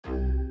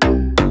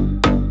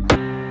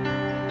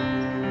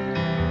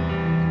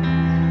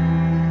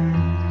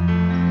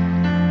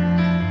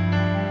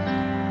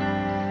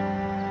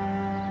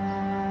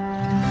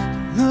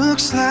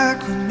Looks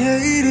like we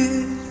made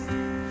it.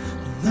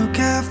 Look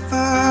how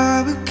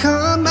far we've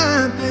come,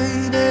 my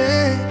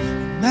baby.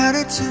 We made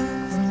it to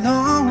a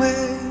long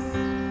way.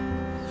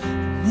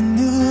 We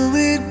knew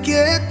we'd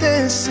get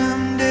there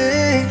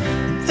someday.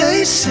 And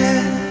they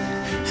said,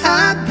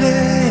 I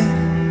bet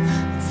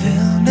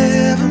they'll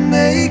never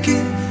make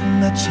it.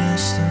 Not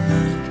just to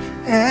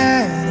look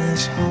at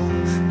us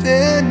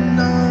holding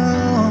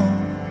on.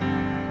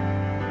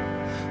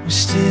 We're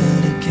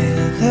still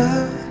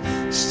together,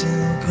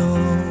 still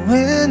going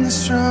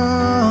strong.